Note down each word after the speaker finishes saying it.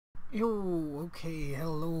Yo, okay,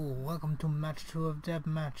 hello, welcome to match 2 of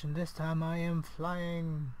Deathmatch, and this time I am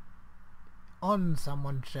flying on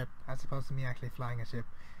someone's ship, as opposed to me actually flying a ship.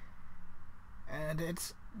 And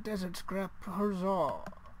it's Desert Scrap Huzzah!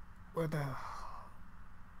 With a...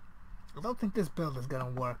 I don't think this build is gonna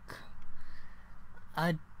work.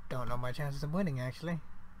 I don't know my chances of winning, actually.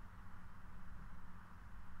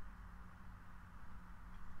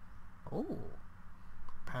 Oh,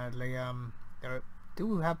 apparently, there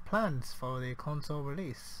do have plans for the console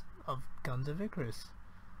release of Guns of Icarus.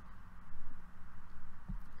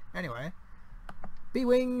 Anyway,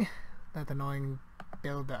 B-Wing, that annoying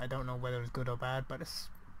build that I don't know whether it's good or bad, but it's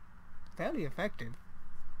fairly effective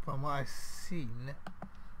from what I've seen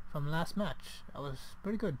from last match. That was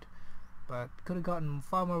pretty good, but could have gotten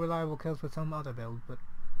far more reliable kills with some other build, but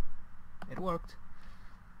it worked.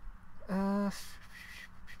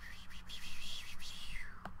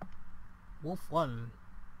 Wolf 1,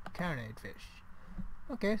 Carronade Fish.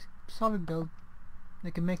 Okay, solid build. They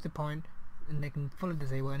can make the point, and they can fully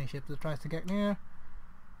disable any ship that tries to get near.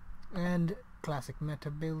 And classic meta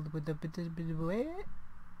build with the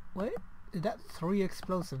wait, is that 3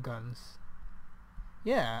 explosive guns?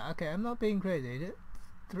 Yeah, okay, I'm not being crazy.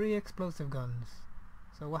 3 explosive guns.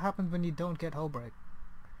 So what happens when you don't get hull break?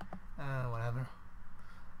 Whatever.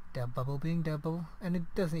 Dev bubble being dev bubble, and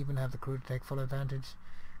it doesn't even have the crew to take full advantage.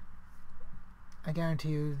 I guarantee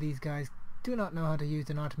you these guys do not know how to use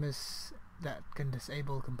an Artemis that can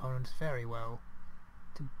disable components very well.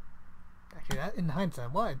 Actually, that, in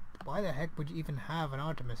hindsight, why the heck would you even have an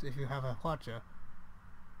Artemis if you have a Watcher?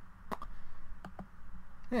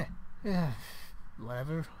 Yeah,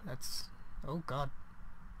 whatever, that's... oh god.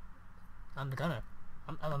 I'm the gunner.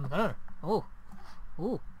 I'm the gunner. Oh.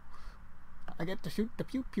 I get to shoot the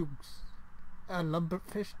pew-pews.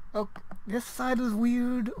 Lumberfish. Oh, this side is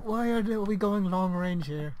weird. Why are we going long range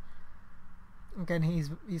here? Again, he's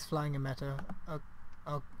flying a meta.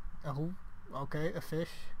 Oh, okay, a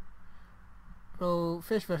fish. Oh,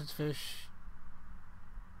 fish versus fish.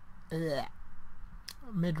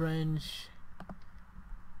 Mid-range.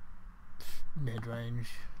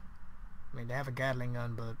 Mid-range. I mean, they have a Gatling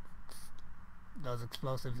gun, but those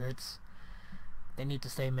explosive hits, they need to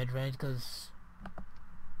stay mid-range because...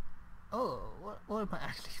 oh, what am I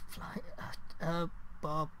actually flying?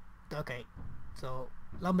 Bob. Okay, so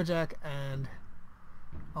lumberjack and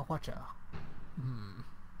a watcher.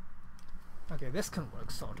 Okay, this can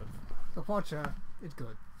work sort of. The watcher is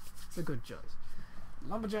good. It's a good choice.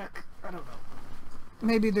 Lumberjack, I don't know.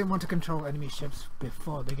 Maybe they want to control enemy ships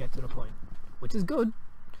before they get to the point, which is good.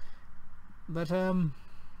 But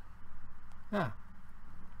yeah,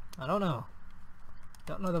 I don't know.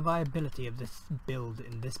 Don't know the viability of this build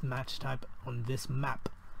in this match type on this map.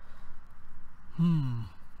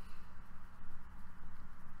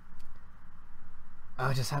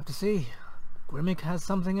 I'll just have to see. Grimmick has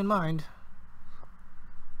something in mind.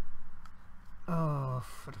 Oh,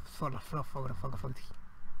 for the fuck.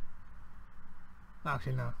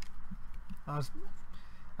 Actually, no. I was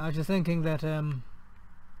just thinking that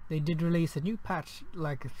they did release a new patch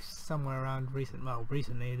like somewhere around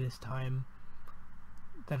recently this time.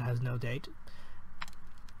 That has no date.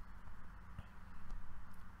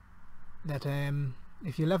 That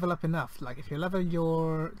if you level up enough, like if you level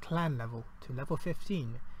your clan level to level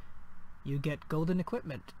 15, you get golden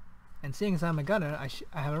equipment. And seeing as I'm a gunner, I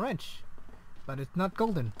have a wrench, but it's not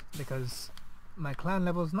golden because my clan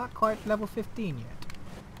level is not quite level 15 yet.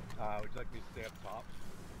 Would you like me to stay up top?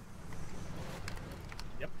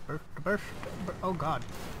 Yep. Burst. Oh god.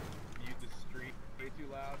 Use the street way too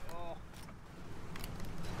loud. Oh.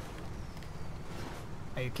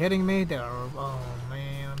 Are you kidding me? Oh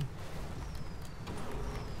man.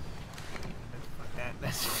 Fuck that.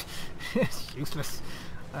 That's useless.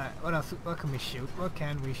 Alright, what else? What can we shoot? What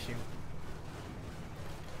can we shoot?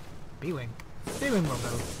 B-Wing. B-Wing will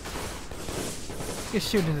go. Just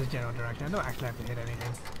shoot in the general direction. I don't actually have to hit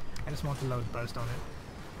anything. I just want to load burst on it.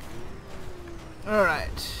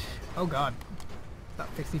 Alright. Oh god. That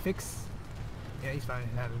fixie fix. Yeah, he's fine.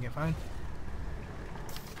 He's handling it fine.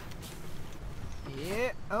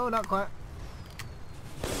 Yeah. Oh, not quite.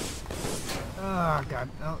 Oh god.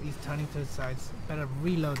 Oh, he's turning to the sides. Better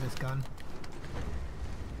reload this gun.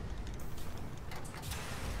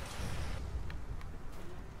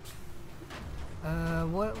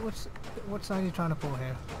 What side are you trying to pull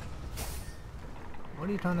here? What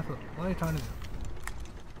are you trying to pull? What are you trying to do?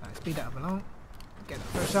 Alright, speed that up along. Get the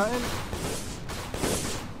first shot in.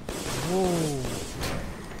 Whoa.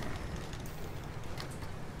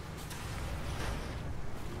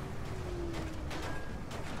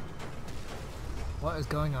 What is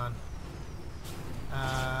going on?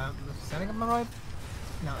 standing on my right?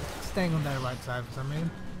 No, it's staying on their right side for some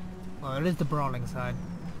reason. Well, it is the brawling side,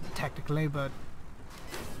 technically, but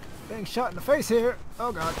being shot in the face here.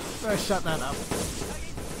 Oh god, better shut that up.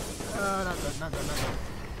 Not good, not good, not good.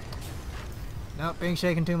 Nope, being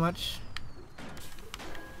shaken too much.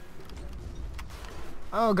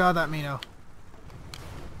 Oh god, that Mino.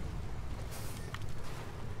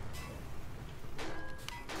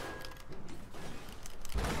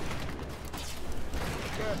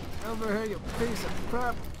 Get over here, you piece of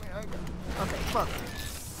crap. Okay, fuck.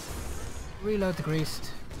 Reload the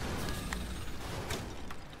greased.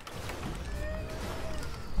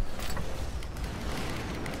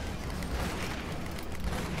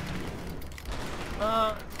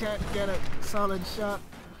 Can't get a solid shot.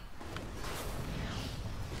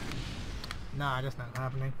 Nah, that's not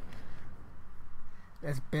happening.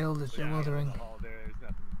 This build is bewildering. There's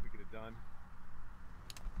nothing we could have done.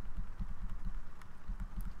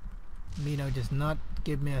 Mino does not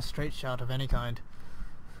give me a straight shot of any kind.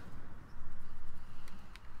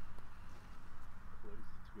 Close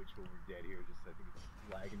the Twitch when we're dead here. Just I think it's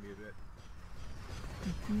lagging me a bit.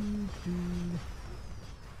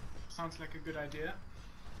 Sounds like a good idea.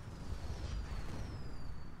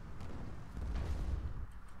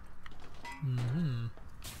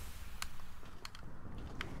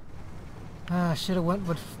 Ah, should have went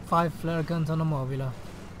with 5 flare guns on a Mobula.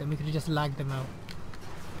 Then we could have just lagged them out.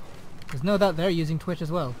 There's no doubt they're using Twitch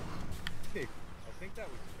as well. Hey, I think that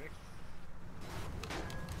was fixed.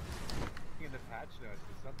 In the patch notes,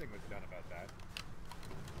 something was done about that.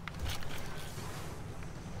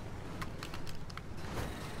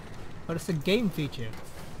 But it's a game feature.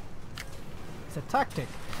 It's a tactic.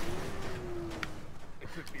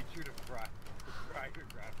 It's a feature to fry your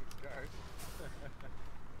graphics card.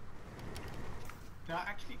 There are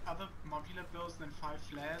actually other modular builds than 5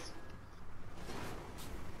 flares.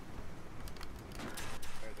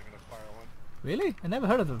 Guys, I'm gonna fire one. Really? I never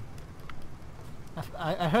heard of them.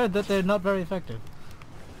 I heard that they're not very effective.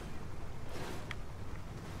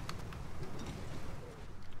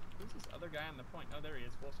 Who's this other guy on the point? Oh, there he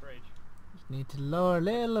is. Wolf's Rage. Just need to lower a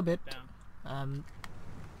little bit. Down.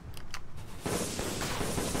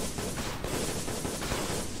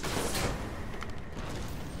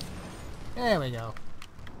 There we go.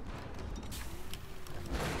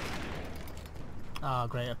 Oh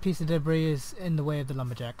great, a piece of debris is in the way of the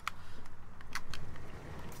lumberjack.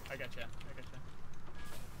 I gotcha.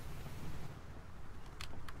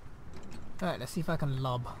 Alright, let's see if I can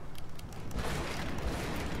lob.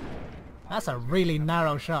 That's a really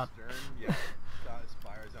narrow shot. Yeah,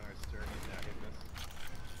 spires on our stern. He's not hitting us.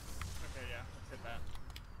 Okay, yeah, let's hit that.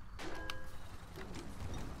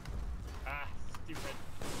 Ah, stupid.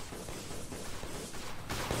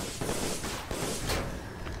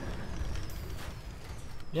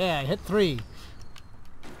 Yeah, I hit 3.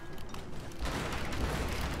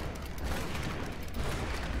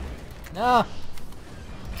 No!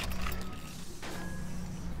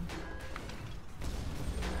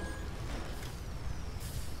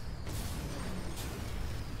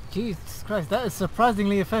 Jesus Christ, that is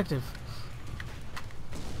surprisingly effective.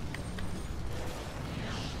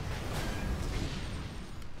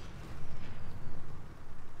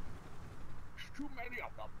 Too many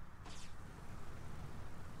of them.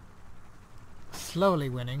 Slowly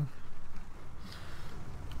winning.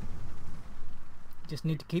 Just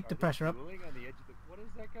need to keep the pressure up. On the edge of the, what is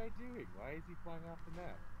that guy doing? Why is he flying off the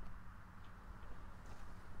map?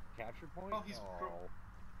 Capture point? Well,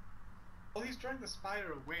 well, he's driving the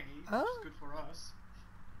spire away, which Oh. is good for us.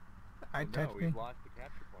 I No, touched me. we've lost the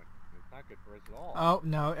capture point. It's not good for us at all. Oh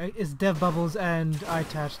no, it's Dev Bubbles and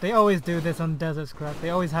iTouch. They always do this on Desert Scrap. They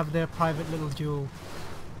always have their private little duel.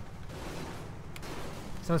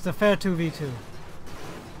 So it's a fair 2v2.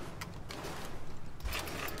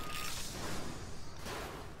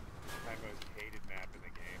 My most hated map in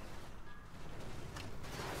the game.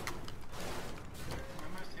 My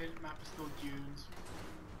most hated map is still Dunes.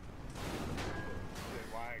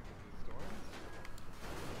 Why? Because of the storms?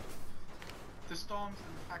 The storms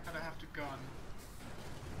and the fact that I have to gun.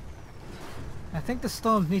 I think the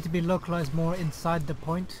storms need to be localized more inside the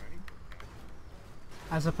point,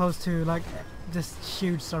 as opposed to like this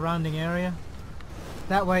huge surrounding area.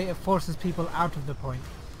 That way it forces people out of the point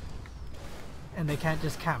and they can't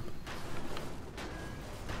just camp.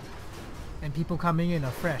 And people coming in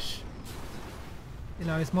are fresh. You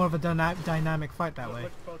know, it's more of a dynamic fight that way. We'll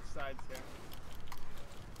push both sides here.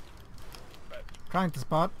 But Trying to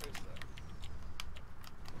spot. there's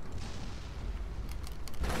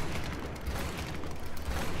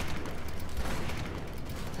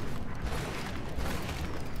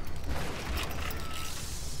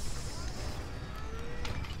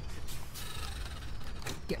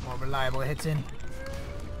Get more reliable hits in.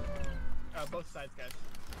 Both sides, guys.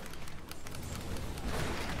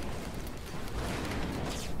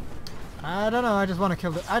 I don't know. I just want to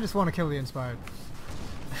kill the. I just want to kill the inspired.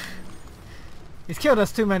 He's killed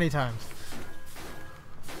us too many times.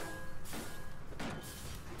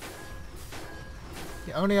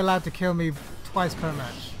 You're only allowed to kill me twice per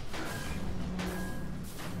match.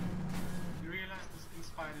 You realize this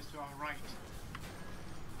inspired is to our right.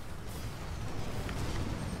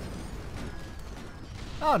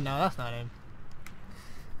 Oh no, that's not him.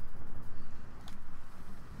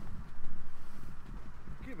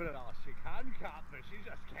 Give it all she can, but she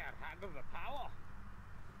just can't handle the power.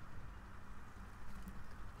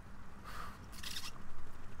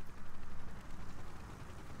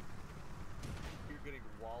 You're getting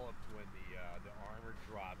walloped when the armor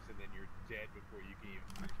drops, and then you're dead before you can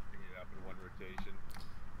even bring it up in one rotation.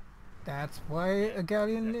 That's why a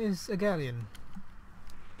galleon is a galleon.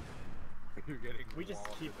 You're getting We just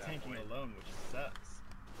walloped keep at that tanking point. alone, which sucks.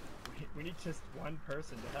 We need just one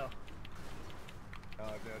person to help. Oh,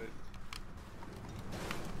 I've noticed.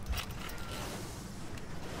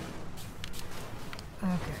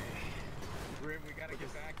 Okay. Grim, we gotta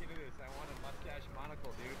get back into this. I want a mustache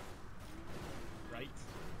monocle, dude. Right?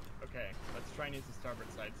 Okay, let's try and use the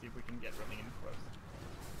starboard side, see if we can get really in close.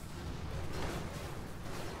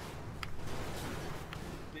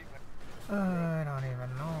 I don't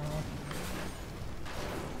even know.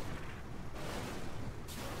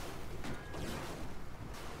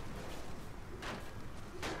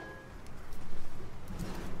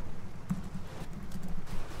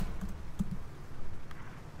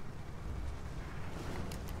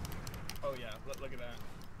 Oh yeah, look at that.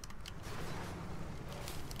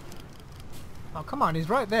 Oh come on, he's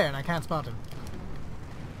right there and I can't spot him.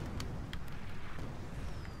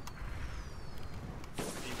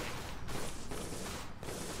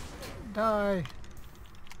 Die!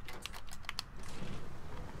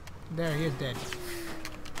 There, he is dead.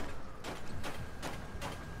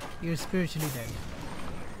 You're spiritually dead.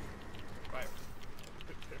 Right.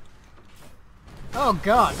 Oh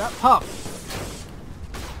god, that popped!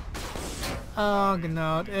 Oh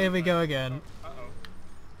no, here we go again. Uh-oh.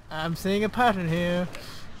 I'm seeing a pattern here.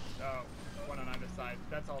 Oh, one on either side.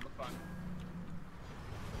 That's all the fun.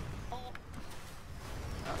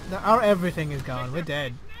 Our everything is gone, we're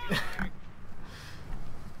dead. So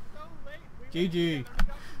late. GG. We went together and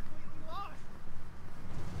got completely lost.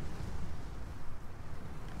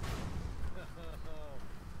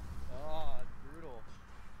 Oh, it's brutal.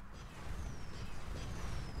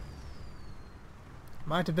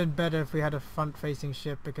 Might have been better if we had a front-facing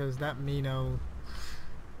ship because that Mino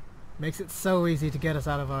makes it so easy to get us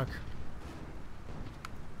out of arc.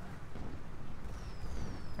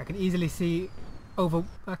 I can easily see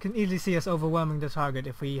us overwhelming the target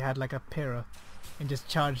if we had like a Pyrrha and just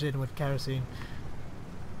charged in with kerosene.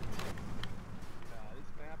 This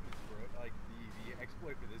map is like the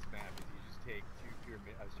exploit for this map is you just take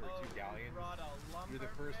two galleons. You're the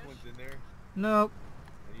first ones in there. No,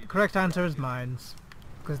 And you correct just answer is charge mines.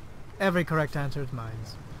 Because every correct answer is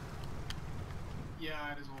mines.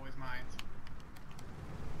 Yeah, it is always mines.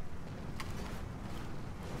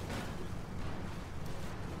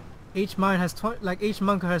 Each mine has each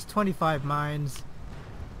bunker has 25 mines.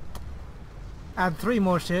 Add 3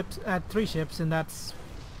 more ships, add 3 ships, and that's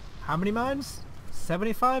how many mines?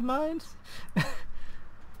 75 mines?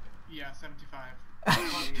 Yeah, 75.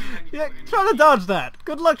 Yeah, try to dodge that.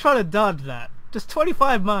 Good luck trying to dodge that. Just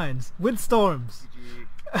 25 mines with storms. GG.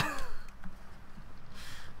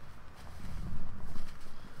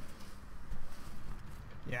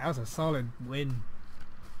 Yeah, that was a solid win.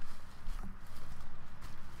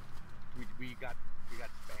 We got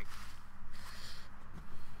spanked.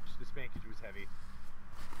 The spankage was heavy.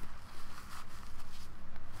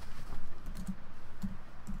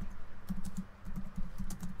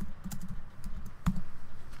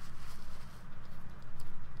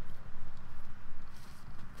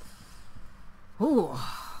 Ooh,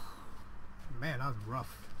 man, that was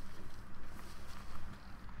rough.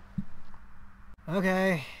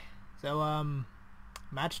 Okay, so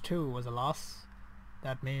match 2 was a loss.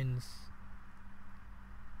 That means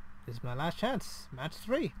this is my last chance. Match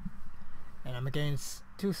 3, and I'm against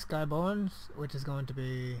 2 Skyborns, which is going to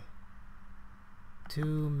be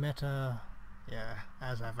 2 meta, yeah,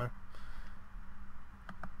 as ever.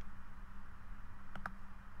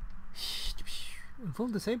 And full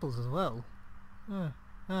disables as well. Yeah,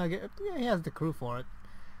 he has the crew for it.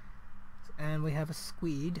 And we have a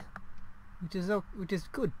Squid, which is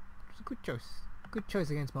good. It's a good choice. Good choice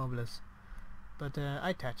against Mobilus. But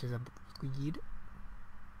Itach is a Squid.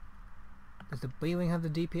 Does the B-Wing have the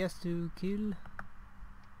DPS to kill?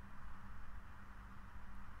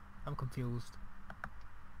 I'm confused.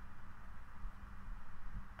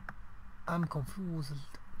 I'm confused.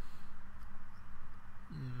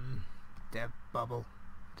 Dev Bubble.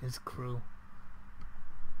 His crew.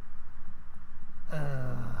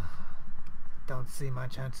 Don't see my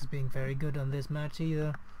chances being very good on this match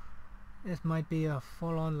either. This might be a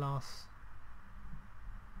full-on loss.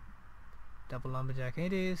 Double lumberjack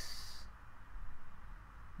it is.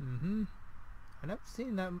 I've not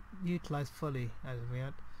seen that utilized fully as of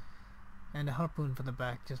yet. And a harpoon for the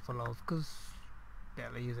back just for love, because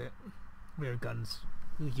barely use it. Rear guns.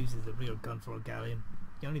 Who uses a rear gun for a galleon?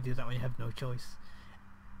 You only do that when you have no choice.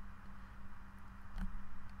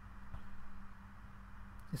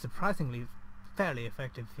 It's surprisingly fairly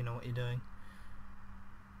effective if you know what you're doing.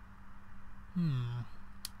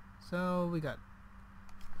 So we got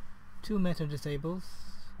 2 meta disables,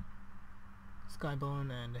 Skyborn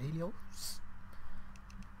and Helios.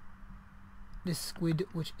 This squid,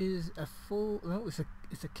 which is a full, no,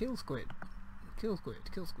 it's a kill squid. Kill squid.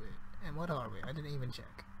 And what are we? I didn't even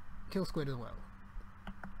check. Kill squid as well.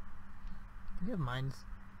 Do you have mines?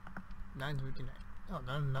 959. Oh,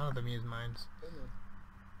 none of them use mines.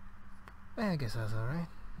 I guess that's alright.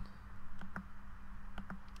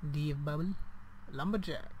 Dev Bubble.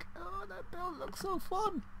 Lumberjack. Oh, that build looks so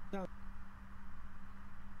fun! No.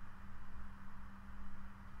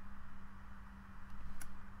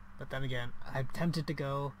 But then again, I'm tempted to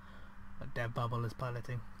go, but Dev Bubble is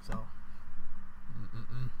piloting, so...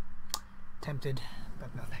 Tempted,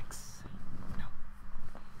 but no thanks. No.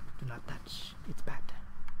 Do not touch. It's bad.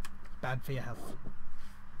 It's bad for your health.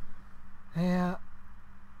 Yeah.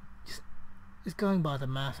 Just going by the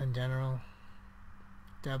math in general.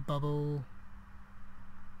 Dev Bubble.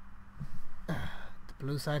 The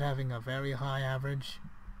blue side having a very high average.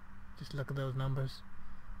 Just look at those numbers.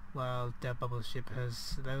 While Dev Bubble's ship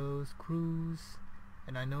has those crews.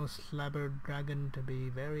 And I know Slabber Dragon to be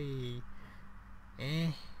very...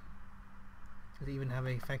 Does it even have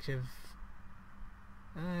an effective...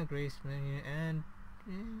 Grace menu and...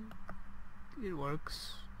 it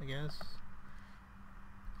works, I guess.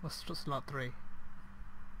 What's slot 3?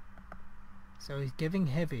 So he's giving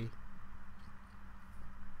heavy.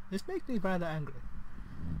 This makes me rather angry.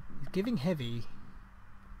 He's giving heavy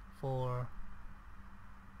for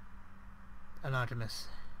an Artemis.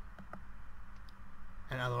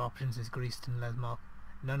 And other options is Greased and Lesmok.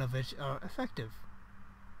 None of which are effective.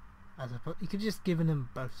 As opposed, you could just given him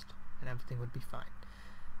burst and everything would be fine.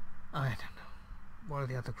 I don't know. What do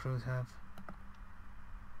the other crews have?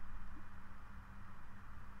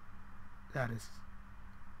 That is...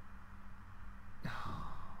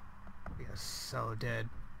 Oh, we are so dead.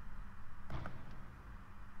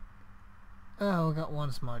 Oh, we got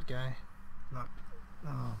one smart guy. Not...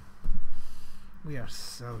 Oh. We are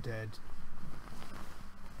so dead.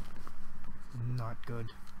 Not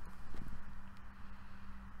good.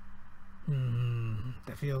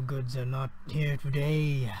 The feel goods are not here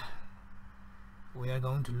today. We are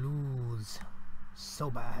going to lose so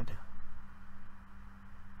bad.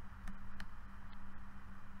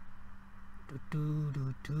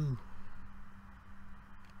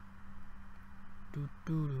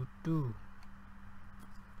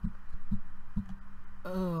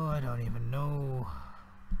 Oh, I don't even know.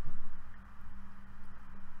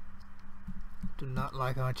 Do not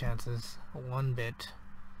like our chances one bit.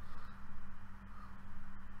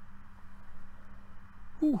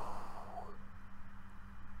 Whew.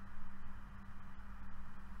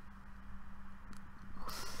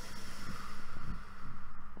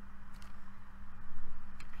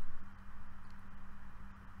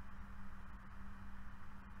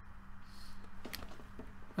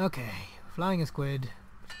 Okay, flying a squid.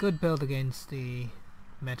 Good build against the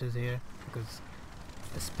metas here, because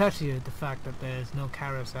especially the fact that there's no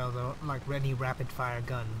carousels or like any rapid fire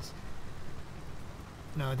guns.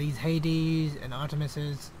 No, these Hades and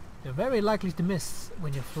Artemises, they're very likely to miss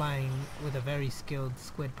when you're flying with a very skilled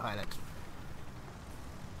squid pilot.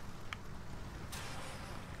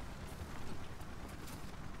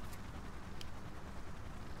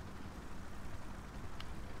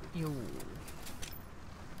 Yo.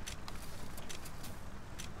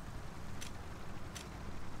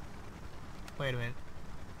 Wait a minute.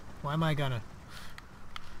 Why am I gonna?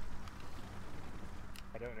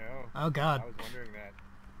 I don't know. Oh god. I was wondering that.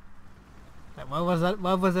 What was that?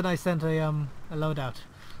 What was it I sent a loadout?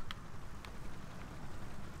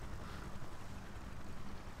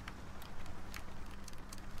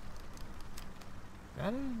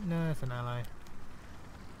 That is, no, that's an ally.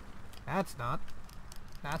 That's not.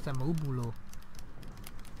 That's a Mobulo.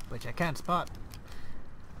 which I can't spot.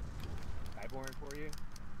 Skyborn for you?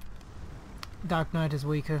 Dark Knight is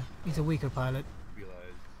weaker. He's a weaker pilot. Realize.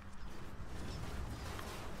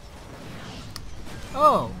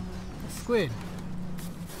 Oh! A squid.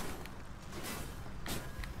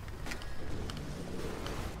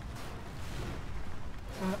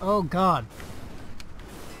 Oh god.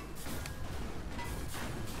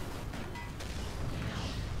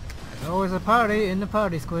 There's always a party in the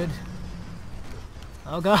party, squid.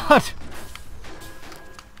 Oh god!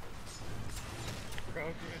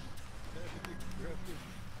 Broken. Broken.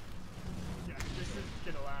 Yeah, this is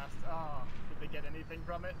gonna last. Oh, did they get anything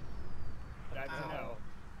from it? That's a no.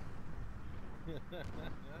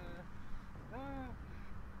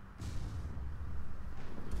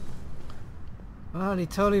 Well, he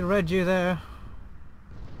totally read you there.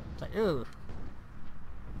 It's like, ooh.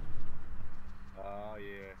 Oh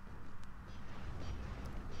yeah.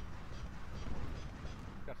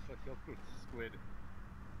 Got killed with squid.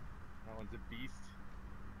 That one's a beast.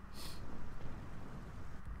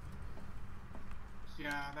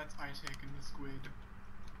 Yeah, that's Itek and the squid.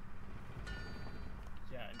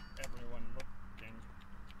 Yeah, and everyone looking.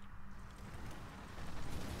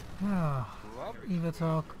 Ah, Love it.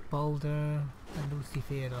 Evatalk, Boulder, and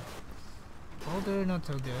Lucifera. Boulder, not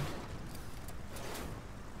so good.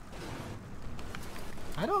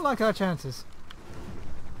 I don't like our chances.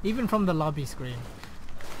 Even from the lobby screen.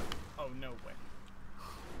 Oh, no way.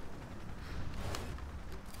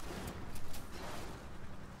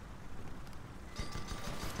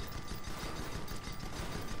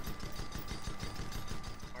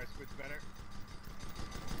 Our squid's better.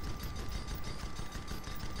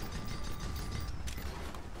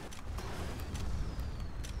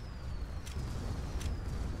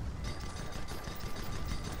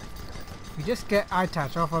 We just get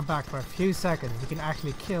eye-touch off our back for a few seconds, we can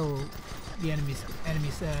actually kill the enemy's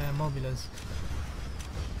mobulas. Is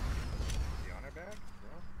he on our back?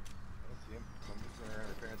 No? I don't see him. I'm just running around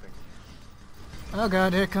repairing things. Oh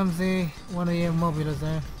god, here comes one of the mobulas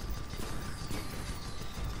there.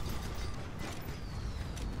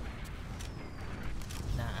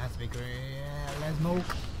 Nah, that's be great. Yeah, let's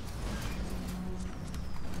smoke.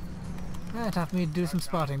 That'd have me do some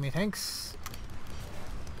spotting, methinks.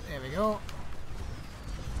 There we go.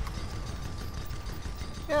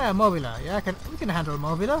 Yeah, Mobula. Yeah, we can handle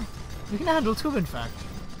Mobula. We can handle two, in fact.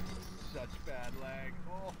 Such bad lag.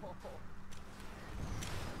 Oh.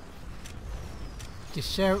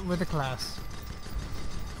 Just share it with the class.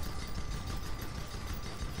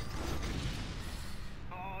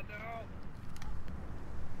 Oh no!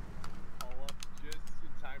 All up just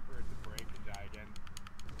in time for it to break and die again.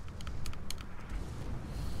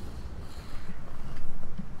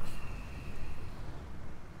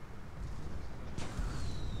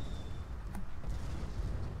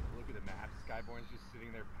 Look at the map. Skyborn's just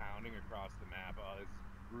sitting there pounding across the map. Oh, it's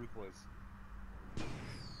ruthless.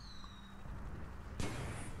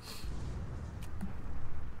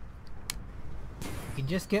 We can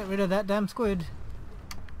just get rid of that damn squid.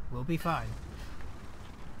 We'll be fine.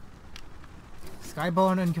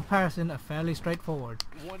 Skyborn in comparison are fairly straightforward.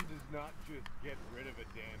 One does not just get rid of a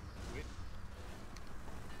damn squid.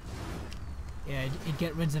 Yeah, it'd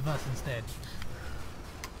get rid of us instead.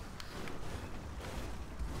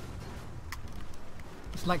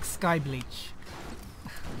 It's like sky bleach.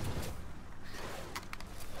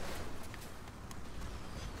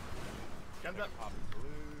 Guns up. Popping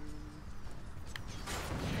balloons.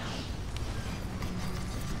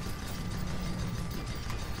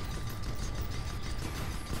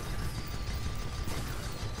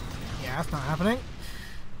 Yeah, that's not happening.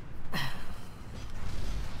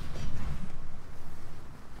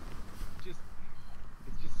 It's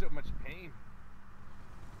just so much pain.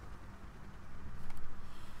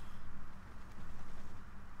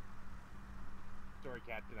 Sorry,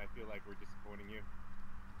 Captain, I feel like we're disappointing you.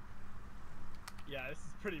 Yeah, this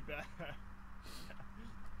is pretty bad.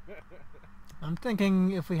 I'm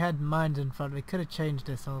thinking if we had mines in front, we could have changed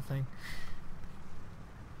this whole thing.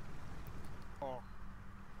 Oh.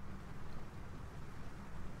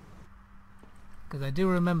 Because I do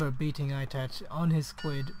remember beating Itach on his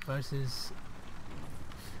squid versus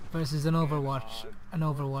an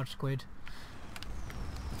Overwatch squid.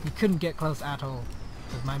 He couldn't get close at all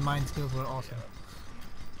because my mine skills were awesome.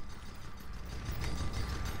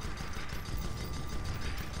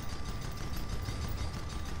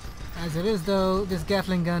 As it is though, this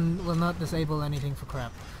Gatling gun will not disable anything for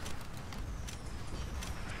crap.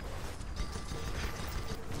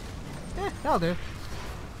 That'll do.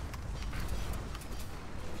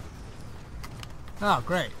 Oh,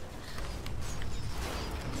 great.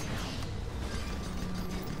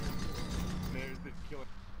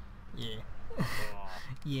 Yeah. Oh,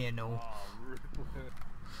 Yeah, no. oh, ruthless.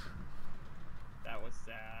 That was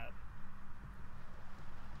sad.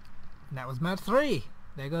 And that was match 3.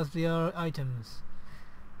 There goes the items.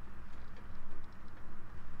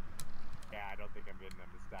 Yeah, I don't think I'm getting a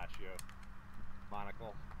mustachio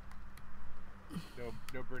monocle.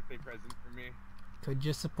 No birthday present for me. Could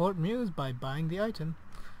just support Muse by buying the item.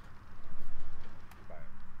 But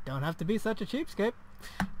Don't have to be such a cheapskate.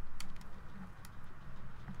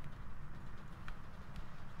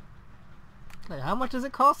 Like, how much does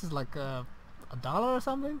it cost? It's like $1 or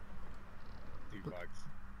something? $2.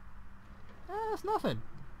 That's nothing.